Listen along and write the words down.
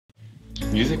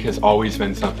Music has always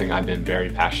been something I've been very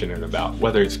passionate about,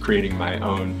 whether it's creating my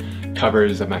own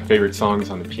covers of my favorite songs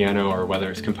on the piano or whether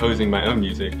it's composing my own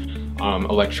music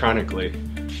electronically.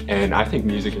 And I think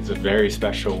music is a very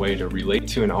special way to relate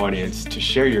to an audience, to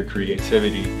share your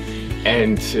creativity,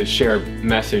 and to share a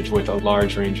message with a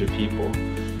large range of people.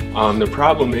 The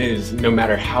problem is, no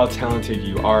matter how talented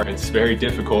you are, it's very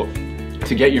difficult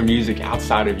to get your music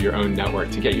outside of your own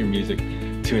network, to get your music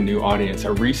to a new audience.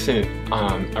 A recent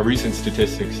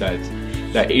statistic says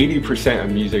that 80%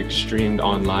 of music streamed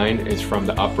online is from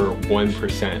the upper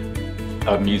 1%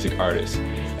 of music artists.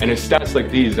 And it's stats like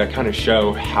these that kind of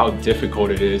show how difficult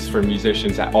it is for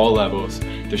musicians at all levels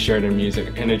to share their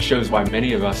music, and it shows why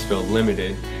many of us feel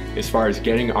limited as far as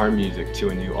getting our music to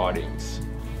a new audience.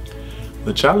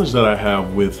 The challenge that I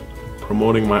have with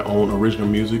promoting my own original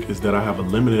music is that I have a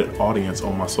limited audience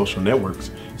on my social networks.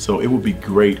 So it would be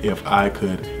great if I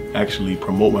could actually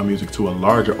promote my music to a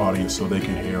larger audience so they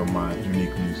can hear my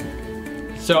unique music.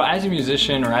 So as a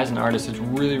musician or as an artist, it's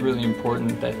really, really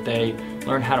important that they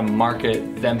learn how to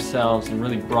market themselves and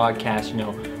really broadcast,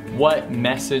 what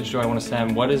message do I want to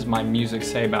send? What does my music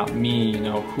say about me?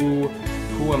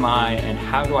 Who am I, and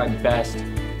how do I best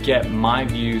get my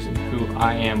views and who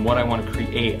I am, what I want to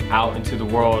create out into the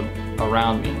world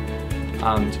around me.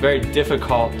 It's very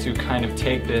difficult to kind of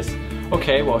take this,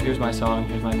 okay, well, here's my song,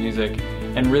 here's my music,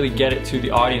 and really get it to the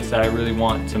audience that I really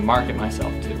want to market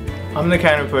myself to. I'm the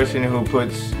kind of person who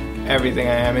puts everything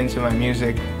I am into my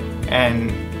music,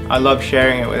 and I love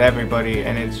sharing it with everybody,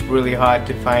 and it's really hard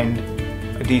to find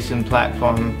a decent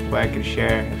platform where I can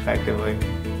share effectively.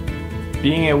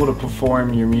 Being able to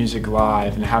perform your music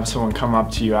live and have someone come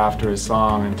up to you after a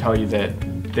song and tell you that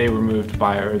they were moved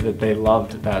by it or that they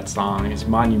loved that song is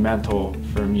monumental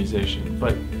for a musician.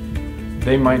 But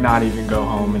they might not even go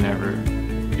home and ever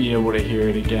be able to hear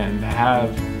it again. To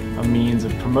have a means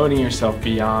of promoting yourself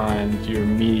beyond your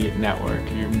immediate network,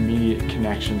 your immediate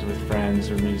connections with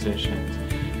friends or musicians,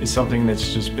 is something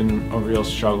that's just been a real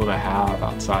struggle to have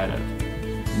outside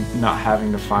of not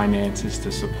having the finances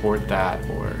to support that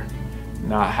or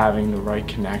not having the right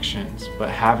connections, but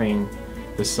having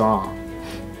the song.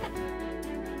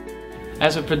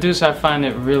 As a producer, I find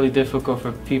it really difficult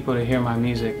for people to hear my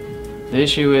music. The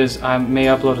issue is I may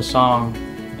upload a song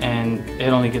and it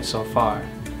only gets so far.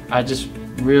 I just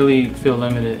really feel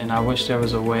limited, and I wish there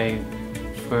was a way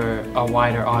for a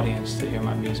wider audience to hear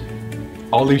my music.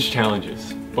 All these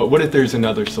challenges, but what if there's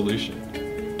another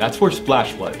solution? That's where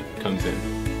Splash Flood comes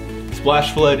in.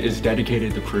 Splash Flood is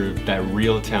dedicated to prove that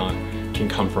real talent can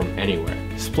come from anywhere.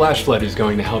 Splash Flood is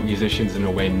going to help musicians in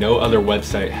a way no other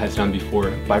website has done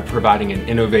before by providing an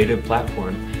innovative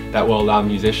platform that will allow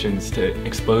musicians to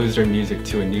expose their music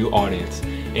to a new audience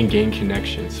and gain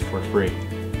connections for free.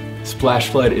 Splash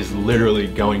Flood is literally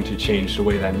going to change the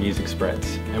way that music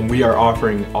spreads, and we are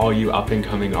offering all you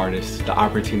up-and-coming artists the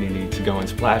opportunity to go on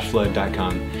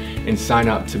splashflood.com and sign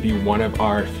up to be one of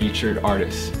our featured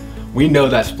artists. We know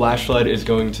that Splash Flood is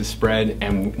going to spread,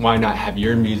 and why not have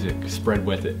your music spread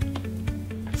with it?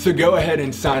 So go ahead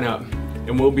and sign up,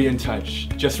 and we'll be in touch.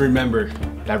 Just remember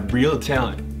that real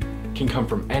talent can come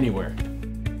from anywhere.